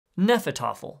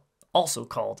Hnefatafl, also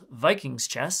called Viking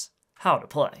Chess, how to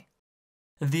play.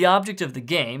 The object of the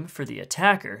game for the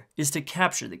attacker is to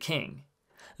capture the king.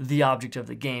 The object of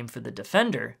the game for the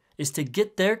defender is to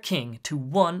get their king to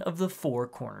one of the 4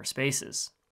 corner spaces.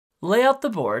 Lay out the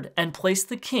board and place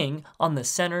the king on the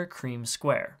center cream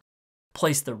square.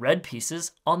 Place the red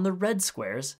pieces on the red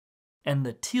squares and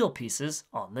the teal pieces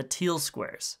on the teal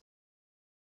squares.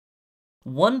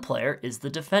 One player is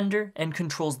the defender and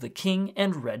controls the king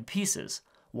and red pieces,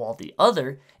 while the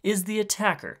other is the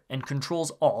attacker and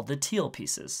controls all the teal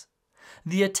pieces.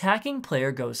 The attacking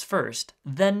player goes first,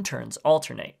 then turns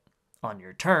alternate. On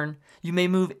your turn, you may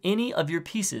move any of your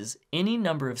pieces any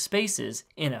number of spaces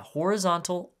in a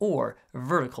horizontal or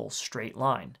vertical straight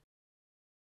line.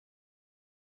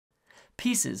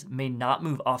 Pieces may not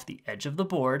move off the edge of the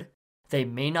board, they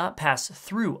may not pass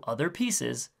through other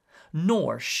pieces,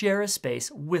 nor share a space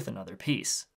with another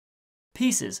piece.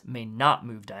 Pieces may not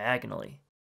move diagonally.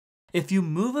 If you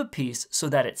move a piece so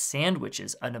that it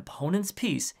sandwiches an opponent's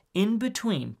piece in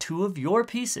between 2 of your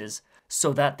pieces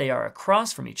so that they are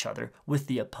across from each other with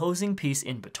the opposing piece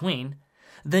in between,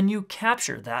 then you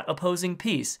capture that opposing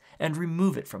piece and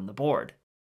remove it from the board.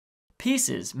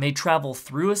 Pieces may travel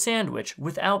through a sandwich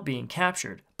without being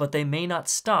captured, but they may not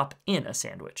stop in a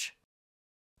sandwich.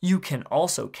 You can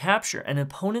also capture an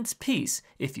opponent's piece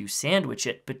if you sandwich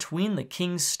it between the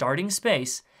king's starting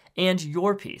space and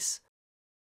your piece,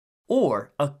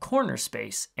 or a corner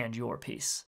space and your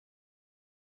piece.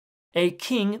 A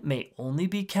king may only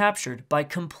be captured by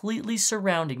completely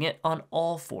surrounding it on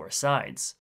all 4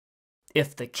 sides.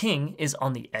 If the king is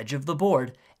on the edge of the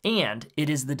board and it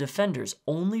is the defender's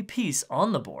only piece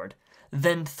on the board,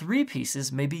 then 3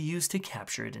 pieces may be used to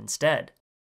capture it instead.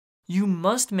 You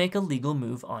must make a legal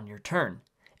move on your turn.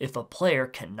 If a player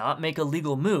cannot make a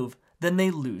legal move, then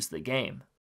they lose the game.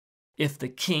 If the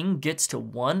king gets to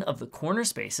one of the corner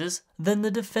spaces, then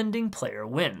the defending player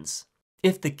wins.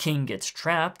 If the king gets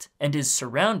trapped and is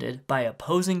surrounded by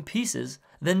opposing pieces,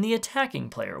 then the attacking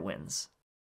player wins.